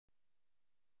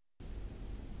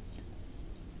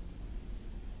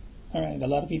Alright, a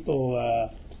lot of people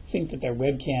think that their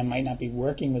webcam might not be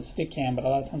working with stickam, but a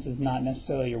lot of times it's not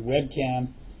necessarily your webcam,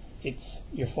 it's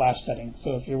your flash setting.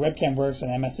 So if your webcam works on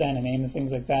MSN and AIM and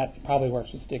things like that, it probably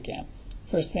works with stickam.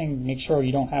 First thing, make sure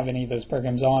you don't have any of those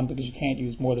programs on, because you can't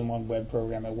use more than one web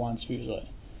program at once usually.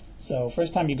 So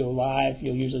first time you go live,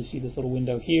 you'll usually see this little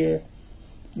window here,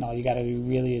 and all you got to do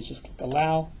really is just click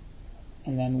allow,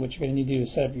 and then what you're going to need to do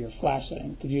is set up your flash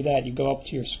settings. To do that, you go up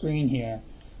to your screen here,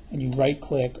 and you right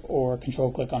click or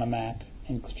control click on a Mac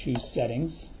and choose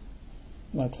settings.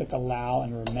 You want to click allow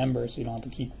and remember, so you don't have to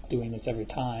keep doing this every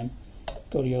time.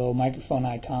 Go to your little microphone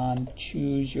icon,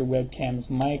 choose your webcam's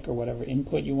mic or whatever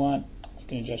input you want. You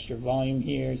can adjust your volume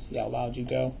here, see how loud you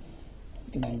go.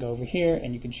 You can then go over here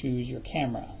and you can choose your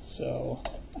camera. So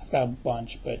I've got a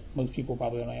bunch, but most people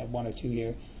probably only have one or two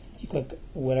here. You click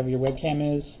whatever your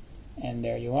webcam is, and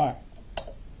there you are.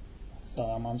 So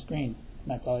I'm on screen.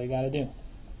 That's all you got to do.